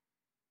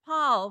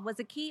Paul was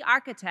a key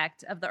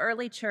architect of the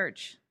early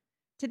church.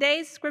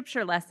 Today's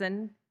scripture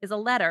lesson is a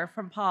letter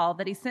from Paul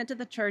that he sent to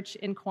the church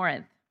in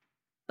Corinth.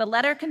 The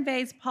letter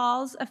conveys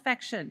Paul's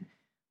affection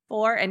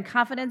for and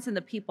confidence in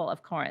the people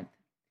of Corinth,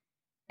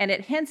 and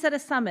it hints at a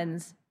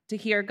summons to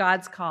hear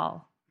God's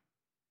call.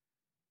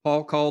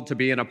 Paul, called to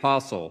be an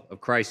apostle of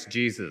Christ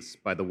Jesus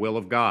by the will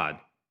of God,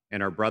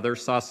 and our brother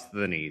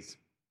Sosthenes,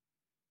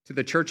 to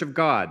the church of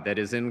God that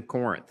is in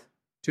Corinth,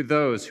 to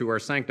those who are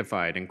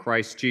sanctified in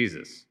Christ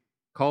Jesus,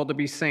 called to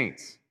be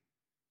saints,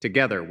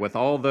 together with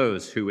all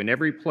those who in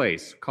every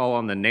place call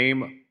on the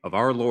name of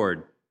our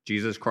Lord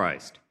Jesus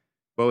Christ,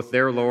 both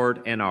their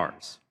Lord and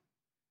ours.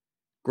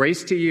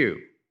 Grace to you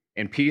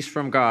and peace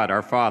from God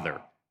our Father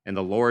and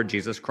the Lord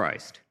Jesus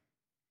Christ.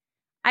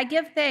 I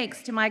give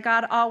thanks to my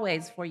God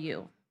always for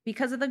you,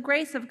 because of the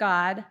grace of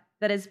God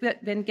that has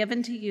been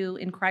given to you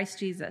in Christ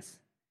Jesus.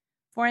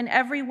 For in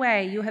every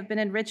way you have been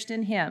enriched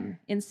in him,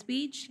 in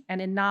speech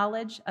and in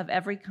knowledge of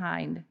every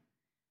kind,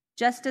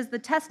 just as the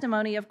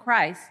testimony of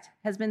Christ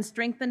has been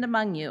strengthened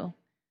among you,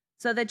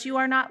 so that you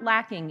are not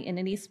lacking in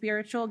any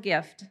spiritual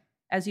gift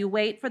as you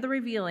wait for the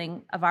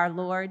revealing of our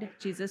Lord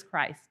Jesus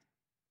Christ.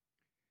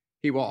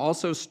 He will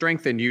also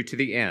strengthen you to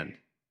the end,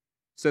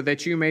 so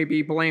that you may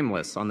be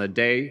blameless on the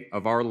day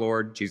of our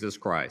Lord Jesus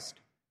Christ.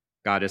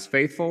 God is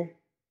faithful.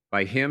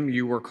 By him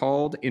you were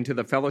called into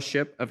the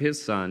fellowship of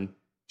his Son,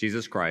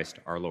 Jesus Christ,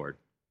 our Lord.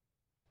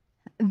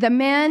 The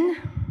men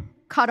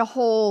cut a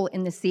hole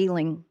in the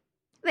ceiling.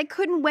 They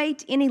couldn't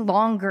wait any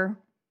longer.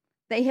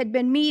 They had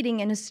been meeting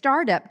in a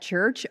startup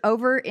church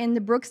over in the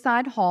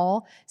Brookside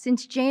Hall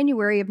since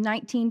January of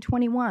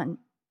 1921.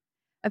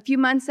 A few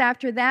months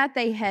after that,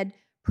 they had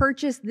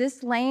purchased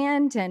this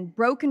land and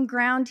broken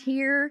ground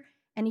here,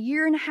 and a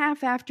year and a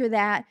half after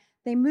that,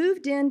 they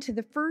moved into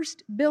the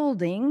first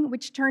building,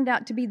 which turned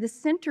out to be the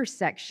center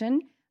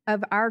section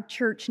of our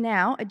church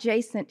now,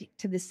 adjacent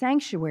to the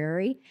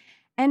sanctuary.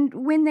 And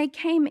when they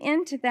came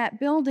into that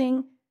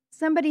building,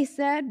 somebody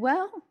said,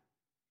 well,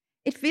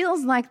 it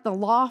feels like the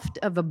loft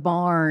of a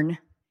barn.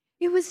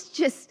 It was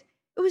just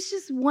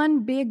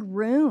one big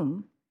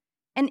room.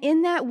 And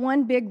in that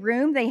one big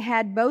room, they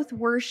had both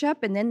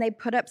worship, and then they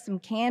put up some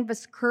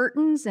canvas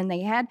curtains, and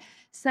they had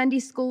Sunday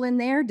school in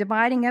there,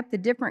 dividing up the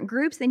different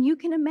groups. And you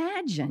can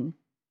imagine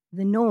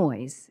the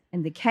noise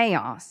and the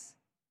chaos.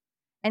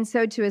 And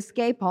so to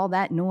escape all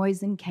that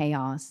noise and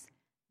chaos,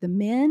 the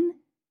men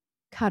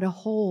cut a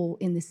hole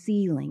in the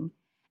ceiling,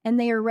 and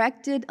they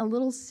erected a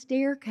little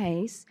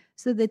staircase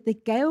so that they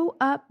go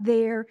up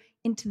there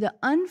into the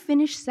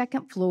unfinished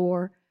second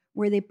floor,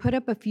 where they put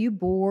up a few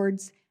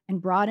boards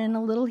and brought in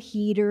a little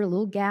heater, a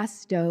little gas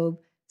stove,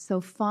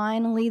 so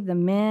finally the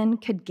men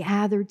could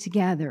gather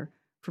together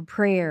for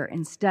prayer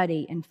and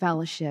study and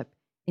fellowship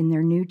in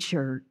their new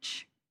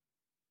church.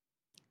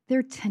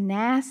 Their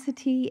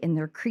tenacity and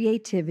their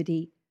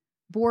creativity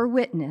bore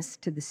witness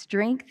to the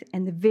strength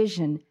and the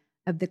vision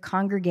of the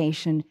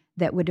congregation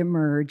that would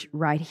emerge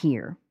right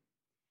here.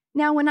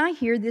 Now, when I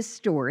hear this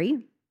story,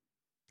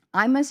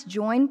 I must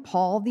join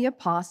Paul the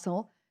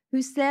apostle,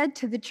 who said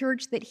to the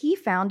church that he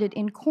founded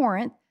in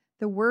Corinth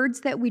the words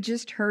that we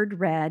just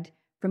heard read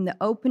from the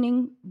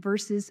opening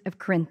verses of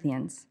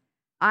Corinthians.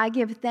 I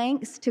give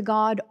thanks to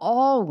God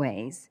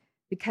always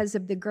because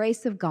of the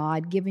grace of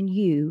God given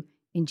you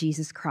in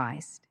Jesus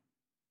Christ.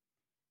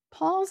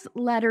 Paul's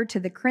letter to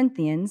the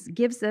Corinthians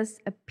gives us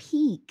a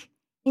peek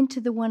into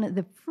one of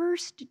the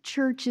first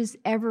churches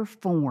ever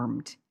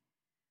formed.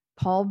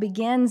 Paul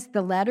begins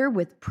the letter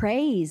with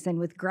praise and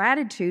with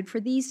gratitude for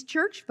these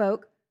church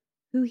folk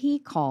who he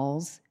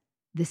calls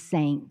the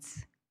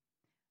saints.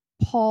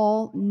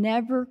 Paul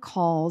never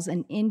calls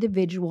an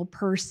individual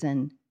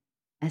person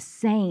a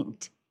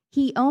saint.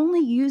 He only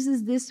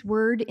uses this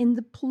word in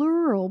the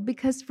plural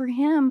because for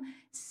him,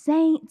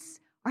 saints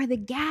are the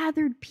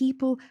gathered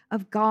people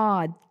of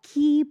God,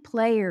 key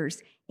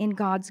players in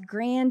God's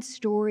grand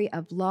story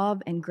of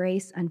love and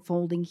grace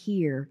unfolding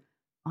here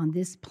on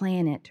this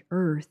planet,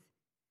 Earth.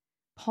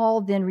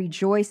 Paul then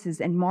rejoices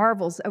and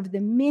marvels over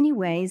the many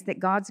ways that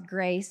God's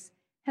grace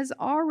has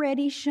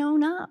already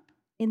shown up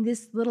in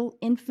this little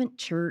infant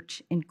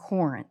church in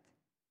Corinth.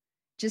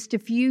 Just a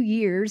few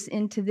years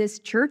into this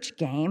church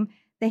game,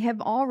 they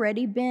have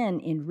already been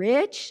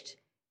enriched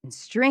and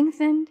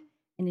strengthened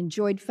and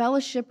enjoyed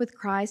fellowship with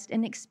Christ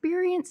and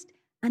experienced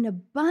an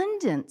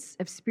abundance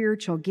of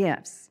spiritual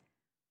gifts.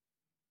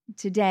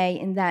 Today,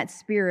 in that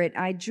spirit,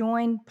 I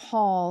join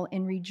Paul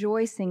in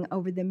rejoicing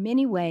over the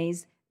many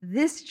ways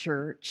this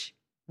church,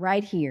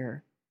 right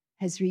here,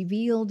 has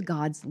revealed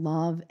God's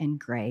love and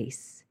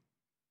grace.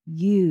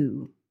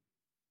 You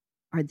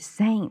are the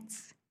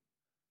saints.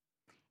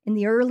 In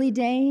the early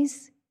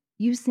days,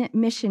 you sent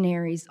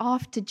missionaries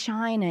off to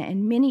China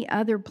and many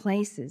other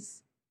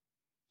places.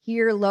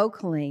 Here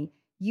locally,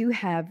 you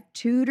have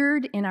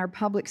tutored in our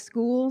public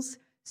schools,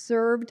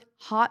 served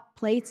hot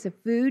plates of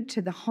food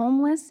to the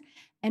homeless,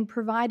 and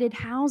provided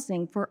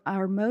housing for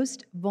our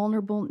most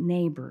vulnerable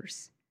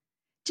neighbors.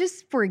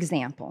 Just for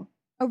example,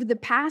 over the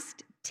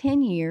past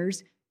 10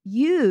 years,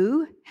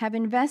 You have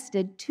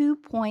invested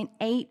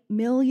 $2.8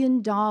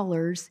 million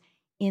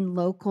in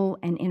local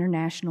and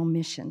international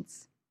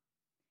missions.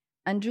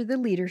 Under the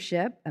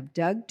leadership of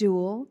Doug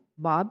Duell,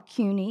 Bob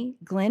Cuny,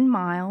 Glenn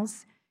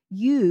Miles,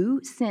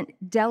 you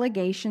sent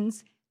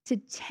delegations to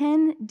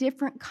 10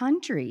 different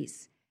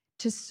countries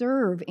to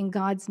serve in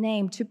God's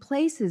name, to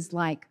places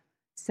like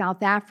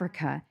South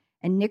Africa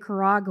and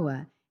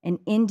Nicaragua and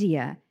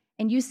India.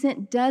 And you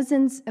sent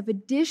dozens of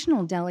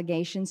additional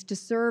delegations to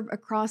serve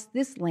across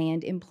this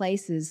land in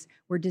places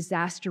where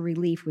disaster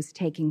relief was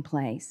taking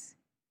place.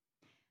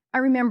 I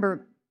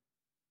remember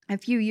a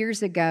few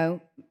years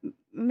ago,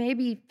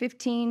 maybe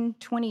 15,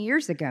 20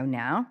 years ago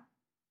now,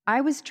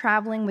 I was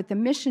traveling with a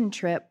mission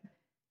trip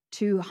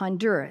to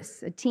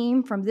Honduras. A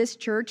team from this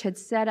church had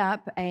set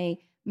up a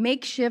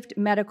makeshift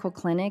medical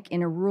clinic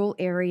in a rural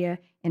area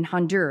in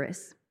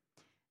Honduras.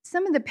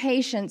 Some of the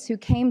patients who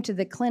came to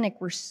the clinic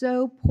were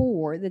so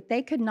poor that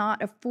they could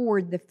not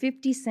afford the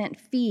 50-cent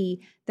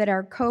fee that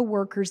our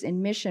co-workers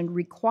in mission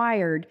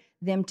required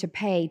them to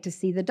pay to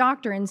see the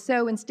doctor. And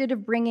so instead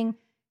of bringing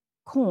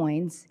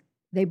coins,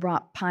 they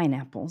brought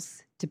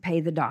pineapples to pay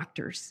the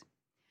doctors.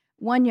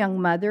 One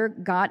young mother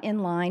got in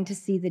line to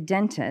see the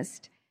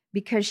dentist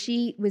because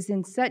she was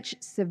in such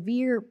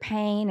severe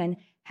pain and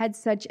had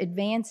such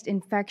advanced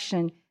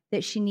infection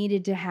that she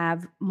needed to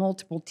have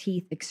multiple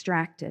teeth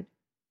extracted.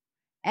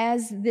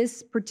 As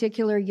this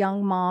particular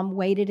young mom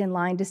waited in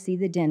line to see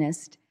the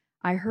dentist,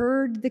 I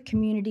heard the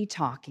community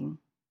talking,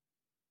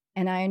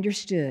 and I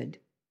understood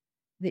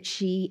that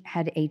she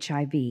had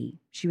HIV.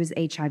 She was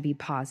HIV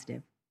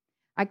positive.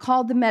 I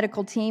called the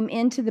medical team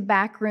into the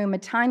back room, a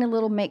tiny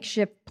little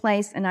makeshift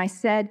place, and I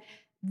said,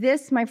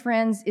 "This, my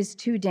friends, is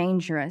too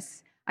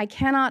dangerous. I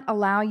cannot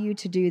allow you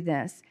to do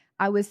this."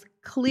 I was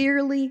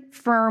clearly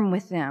firm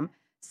with them.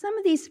 Some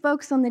of these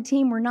folks on the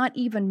team were not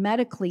even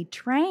medically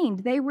trained.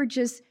 They were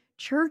just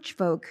church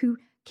folk who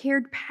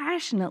cared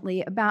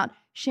passionately about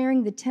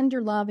sharing the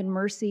tender love and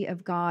mercy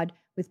of God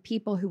with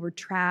people who were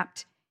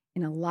trapped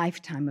in a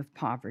lifetime of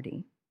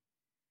poverty.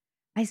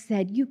 I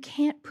said, "You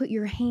can't put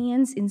your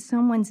hands in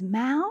someone's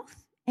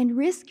mouth and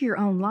risk your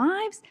own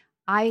lives.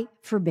 I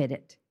forbid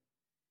it."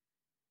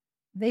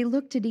 They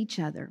looked at each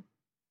other.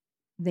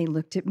 They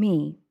looked at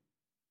me.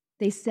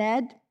 They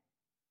said,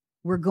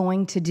 "We're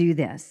going to do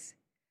this.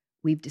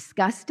 We've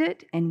discussed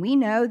it, and we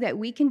know that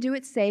we can do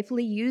it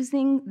safely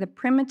using the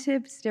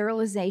primitive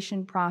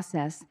sterilization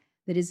process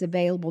that is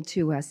available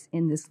to us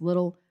in this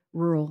little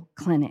rural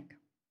clinic."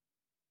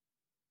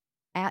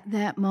 At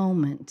that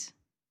moment,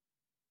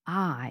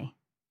 I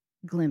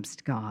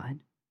glimpsed God.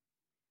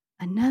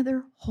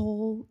 Another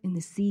hole in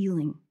the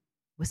ceiling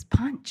was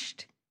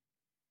punched.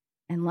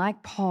 And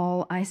like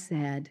Paul, I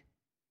said,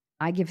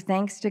 "I give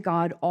thanks to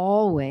God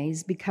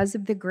always because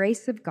of the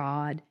grace of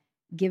God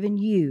given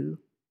you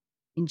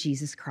in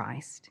Jesus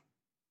Christ."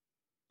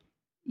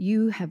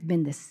 You have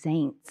been the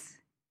saints,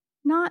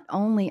 not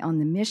only on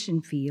the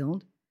mission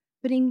field,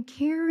 but in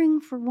caring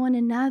for one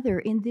another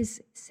in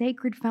this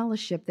sacred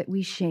fellowship that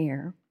we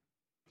share.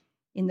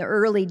 In the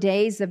early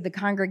days of the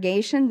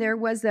congregation, there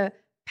was a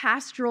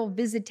pastoral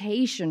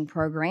visitation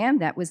program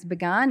that was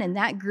begun, and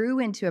that grew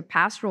into a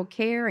pastoral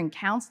care and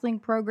counseling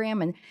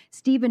program and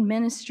Stephen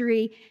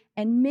ministry.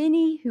 And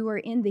many who are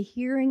in the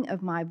hearing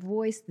of my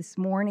voice this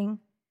morning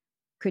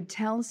could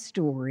tell a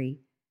story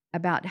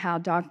about how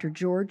Dr.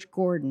 George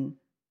Gordon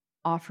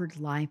offered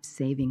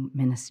life-saving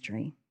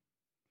ministry.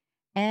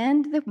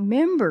 And the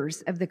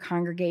members of the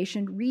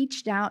congregation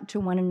reached out to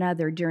one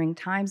another during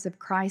times of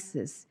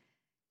crisis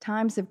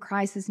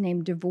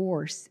named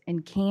divorce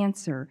and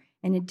cancer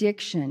and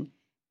addiction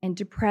and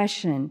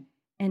depression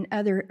and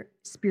other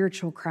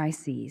spiritual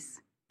crises.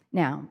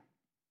 Now,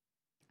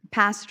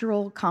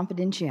 pastoral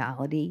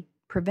confidentiality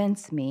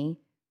prevents me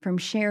from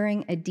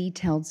sharing a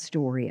detailed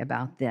story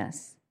about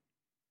this.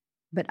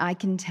 But I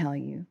can tell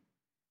you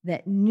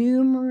that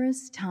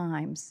numerous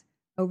times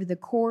over the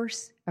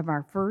course of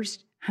our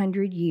first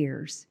 100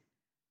 years,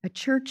 a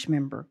church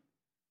member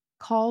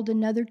called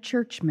another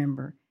church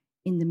member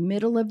in the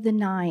middle of the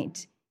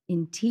night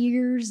in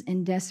tears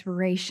and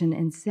desperation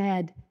and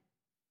said,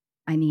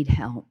 "I need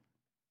help."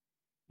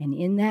 And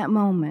in that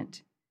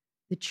moment,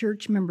 the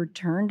church member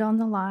turned on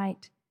the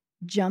light,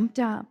 jumped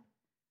up,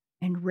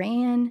 and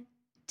ran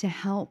to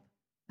help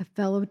a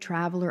fellow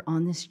traveler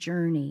on this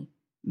journey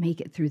make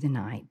it through the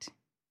night.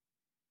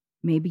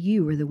 Maybe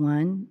you were the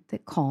one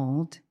that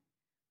called,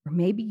 or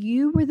maybe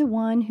you were the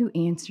one who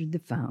answered the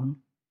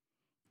phone.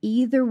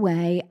 Either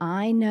way,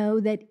 I know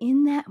that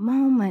in that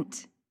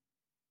moment,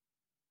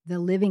 the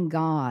living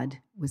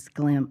God was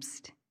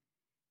glimpsed.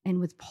 And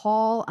with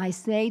Paul, I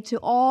say to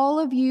all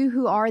of you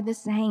who are the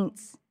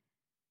saints,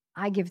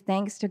 I give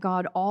thanks to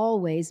God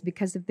always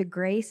because of the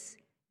grace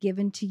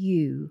given to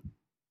you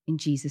in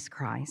Jesus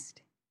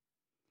Christ.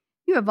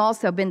 You have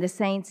also been the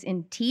saints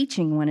in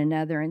teaching one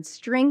another and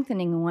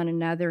strengthening one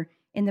another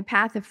in the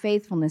path of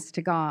faithfulness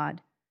to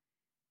God.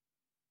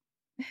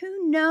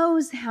 Who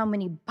knows how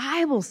many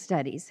Bible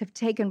studies have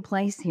taken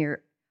place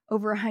here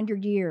over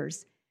 100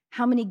 years?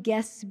 how many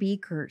guest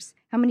speakers,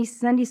 how many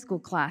Sunday school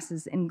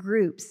classes and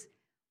groups,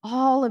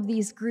 all of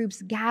these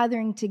groups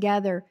gathering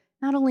together,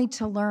 not only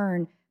to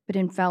learn, but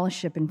in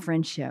fellowship and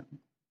friendship.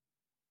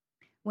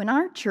 When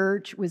our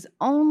church was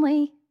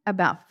only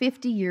about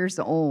 50 years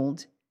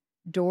old,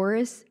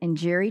 Doris and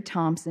Jerry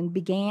Thompson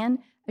began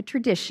a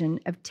tradition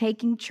of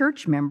taking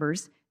church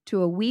members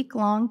to a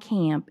week-long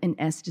camp in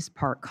Estes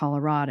Park,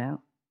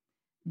 Colorado.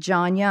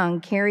 John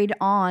Young carried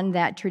on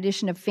that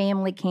tradition of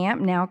family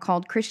camp, now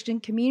called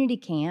Christian Community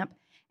Camp,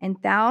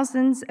 and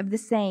thousands of the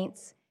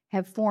saints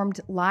have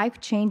formed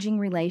life-changing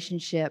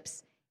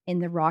relationships in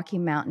the Rocky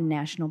Mountain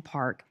National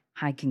Park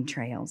hiking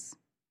trails.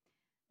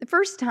 The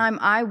first time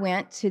I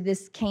went to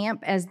this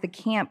camp as the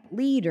camp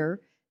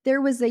leader,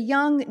 there was a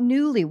young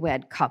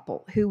newlywed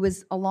couple who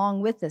was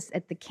along with us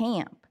at the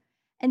camp.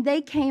 And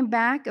they came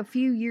back a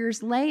few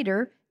years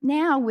later,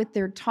 now with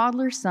their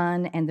toddler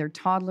son and their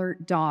toddler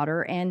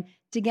daughter. And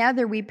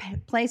together we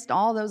placed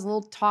all those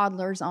little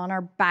toddlers on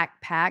our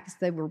backpacks.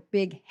 They were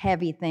big,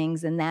 heavy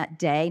things in that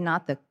day,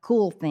 not the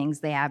cool things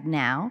they have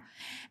now.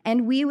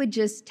 And we would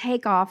just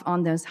take off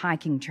on those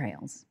hiking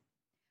trails.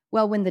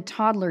 Well, when the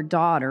toddler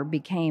daughter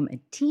became a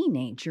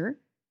teenager,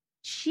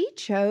 she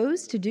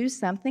chose to do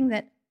something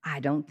that I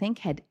don't think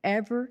had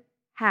ever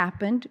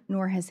happened,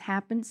 nor has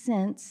happened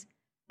since,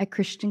 at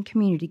Christian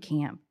Community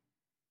Camp.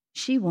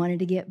 She wanted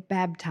to get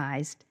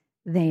baptized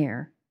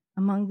there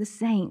among the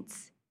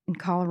saints in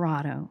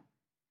Colorado.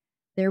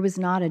 There was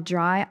not a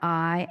dry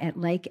eye at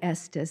Lake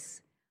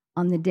Estes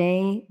on the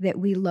day that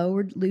we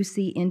lowered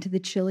Lucy into the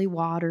chilly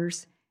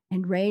waters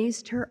and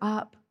raised her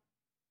up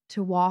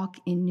to walk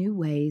in new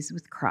ways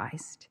with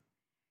Christ.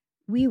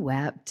 We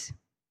wept,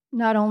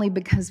 not only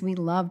because we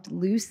loved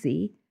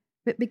Lucy,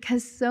 but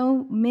because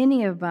so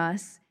many of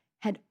us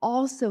had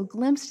also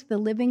glimpsed the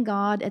living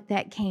God at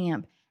that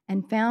camp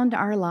and found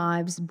our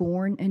lives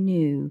born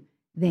anew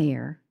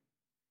there.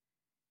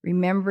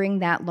 Remembering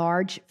that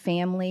large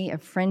family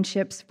of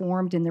friendships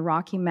formed in the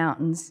Rocky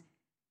Mountains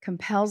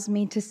compels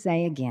me to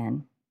say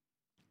again,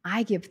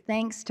 I give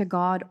thanks to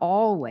God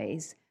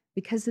always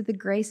because of the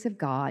grace of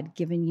God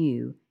given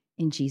you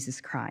in Jesus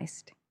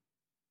Christ.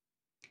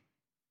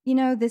 You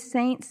know, the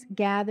saints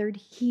gathered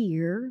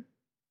here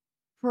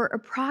for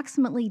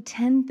approximately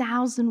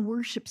 10,000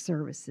 worship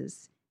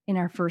services in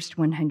our first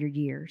 100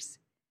 years.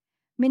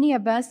 Many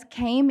of us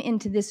came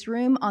into this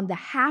room on the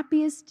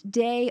happiest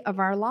day of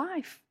our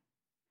life,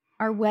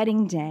 our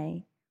wedding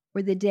day,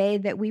 or the day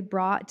that we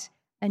brought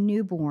a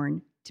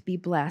newborn to be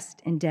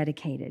blessed and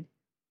dedicated.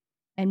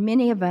 And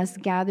many of us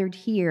gathered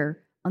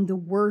here on the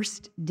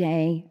worst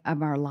day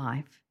of our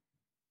life,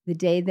 the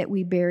day that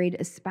we buried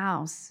a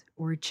spouse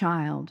or a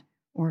child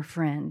or a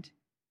friend.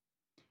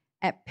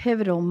 At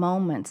pivotal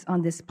moments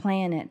on this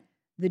planet,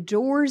 the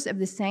doors of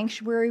the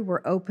sanctuary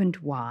were opened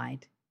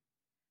wide.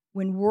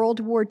 When World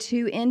War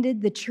II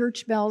ended, the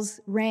church bells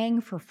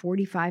rang for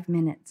 45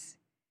 minutes.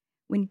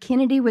 When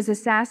Kennedy was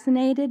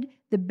assassinated,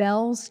 the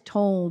bells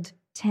tolled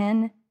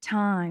 10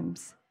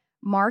 times,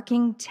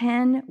 marking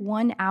 10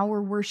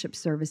 one-hour worship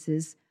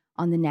services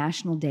on the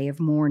National Day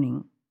of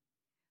Mourning.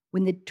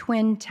 When the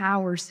Twin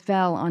Towers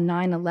fell on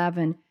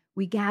 9/11,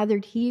 we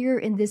gathered here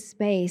in this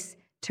space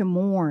to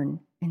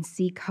mourn and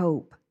seek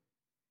hope.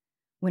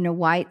 When a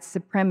white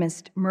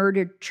supremacist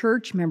murdered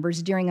church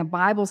members during a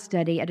Bible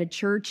study at a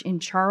church in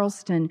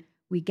Charleston,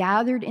 we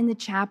gathered in the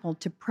chapel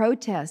to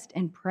protest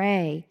and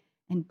pray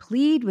and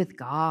plead with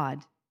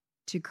God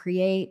to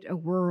create a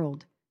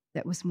world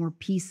that was more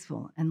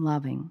peaceful and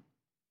loving.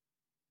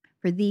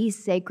 For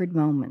these sacred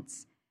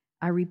moments,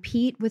 I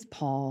repeat with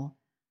Paul,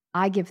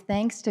 I give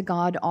thanks to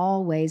God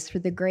always for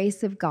the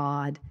grace of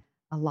God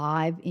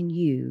alive in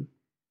you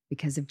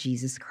because of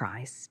Jesus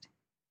Christ.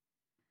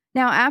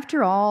 Now,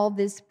 after all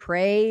this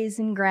praise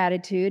and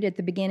gratitude at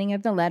the beginning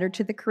of the letter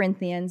to the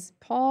Corinthians,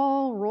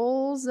 Paul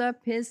rolls up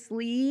his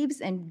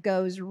sleeves and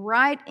goes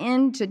right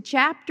into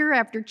chapter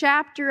after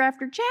chapter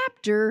after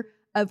chapter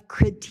of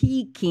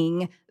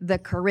critiquing the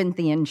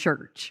Corinthian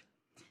church.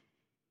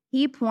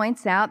 He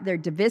points out their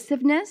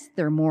divisiveness,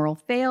 their moral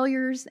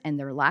failures, and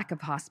their lack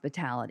of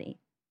hospitality.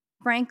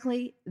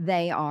 Frankly,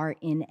 they are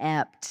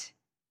inept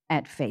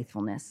at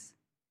faithfulness.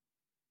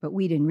 But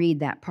we didn't read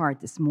that part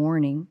this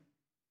morning.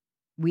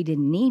 We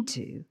didn't need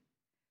to,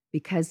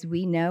 because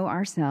we know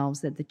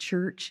ourselves that the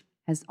church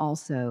has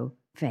also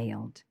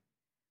failed.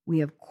 We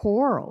have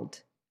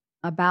quarreled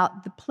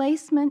about the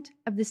placement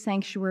of the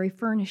sanctuary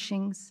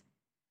furnishings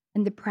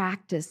and the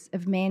practice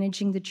of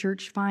managing the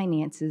church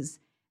finances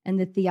and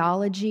the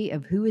theology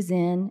of who is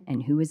in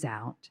and who is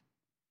out.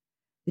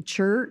 The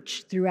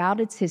church, throughout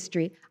its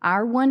history,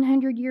 our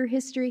 100-year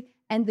history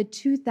and the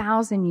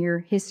 2,000-year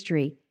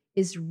history,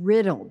 is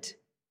riddled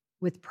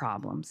with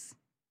problems.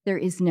 There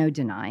is no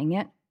denying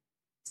it.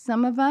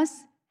 Some of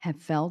us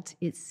have felt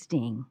its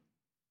sting.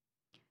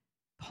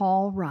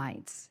 Paul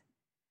writes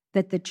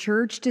that the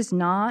church does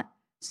not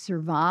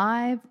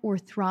survive or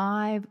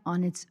thrive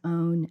on its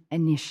own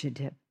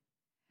initiative.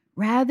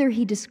 Rather,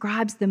 he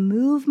describes the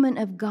movement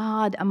of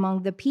God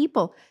among the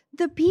people.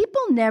 The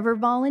people never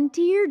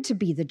volunteered to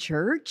be the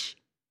church.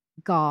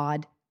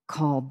 God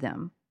called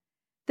them.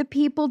 The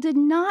people did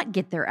not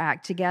get their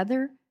act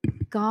together.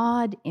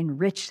 God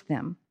enriched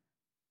them.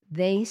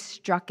 They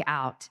struck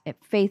out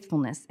at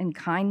faithfulness and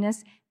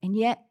kindness, and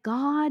yet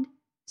God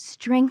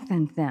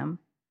strengthened them.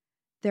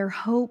 Their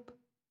hope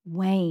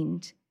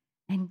waned,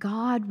 and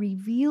God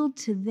revealed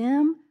to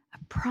them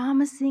a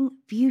promising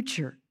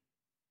future.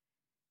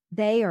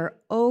 They are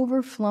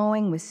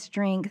overflowing with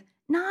strength,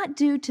 not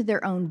due to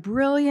their own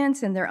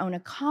brilliance and their own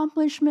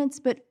accomplishments,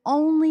 but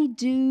only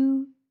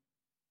due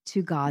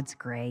to God's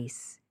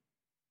grace.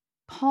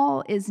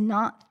 Paul is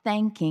not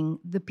thanking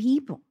the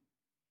people.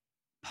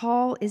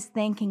 Paul is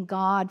thanking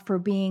God for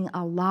being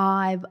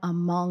alive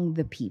among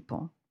the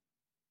people.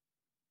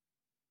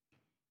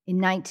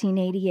 In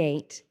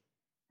 1988,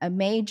 a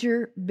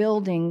major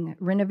building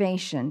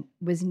renovation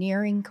was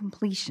nearing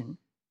completion.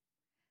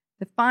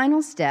 The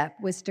final step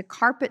was to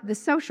carpet the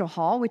social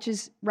hall, which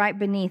is right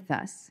beneath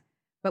us.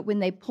 But when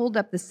they pulled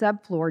up the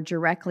subfloor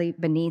directly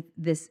beneath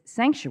this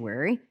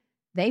sanctuary,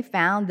 they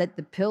found that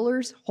the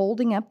pillars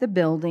holding up the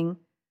building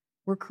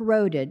were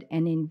corroded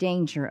and in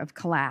danger of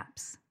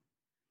collapse.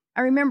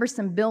 I remember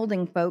some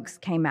building folks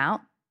came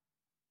out,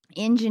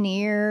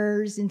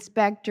 engineers,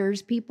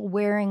 inspectors, people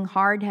wearing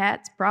hard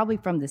hats, probably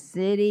from the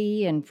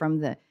city and from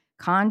the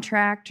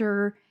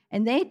contractor,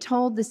 and they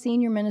told the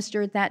senior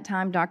minister at that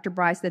time, Dr.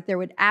 Bryce, that there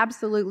would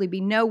absolutely be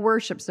no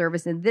worship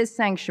service in this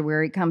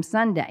sanctuary come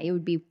Sunday. It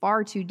would be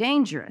far too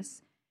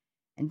dangerous.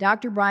 And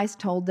Dr. Bryce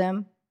told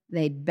them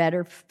they'd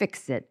better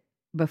fix it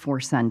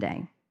before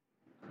Sunday.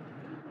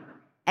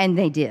 And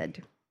they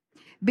did,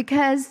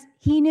 because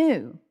he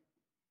knew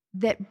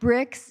that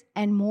bricks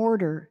and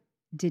mortar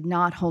did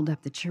not hold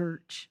up the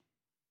church,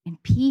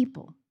 and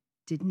people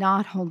did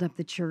not hold up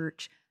the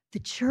church. The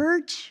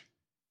church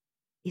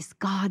is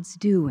God's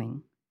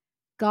doing,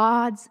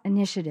 God's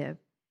initiative,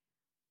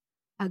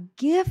 a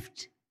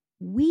gift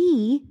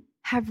we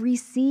have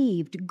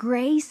received,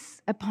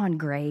 grace upon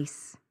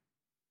grace.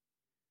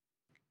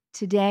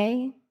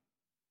 Today,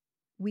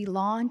 we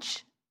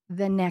launch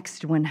the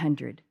next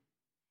 100.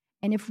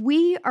 And if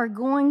we are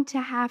going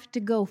to have to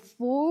go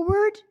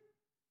forward,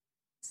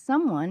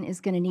 someone is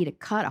going to need to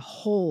cut a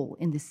hole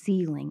in the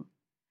ceiling,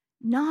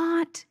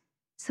 not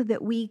so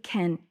that we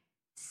can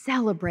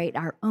celebrate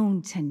our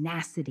own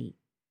tenacity,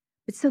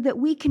 but so that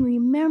we can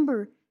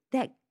remember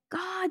that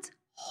God's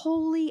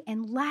holy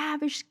and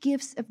lavish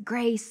gifts of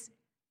grace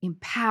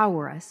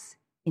empower us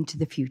into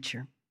the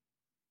future.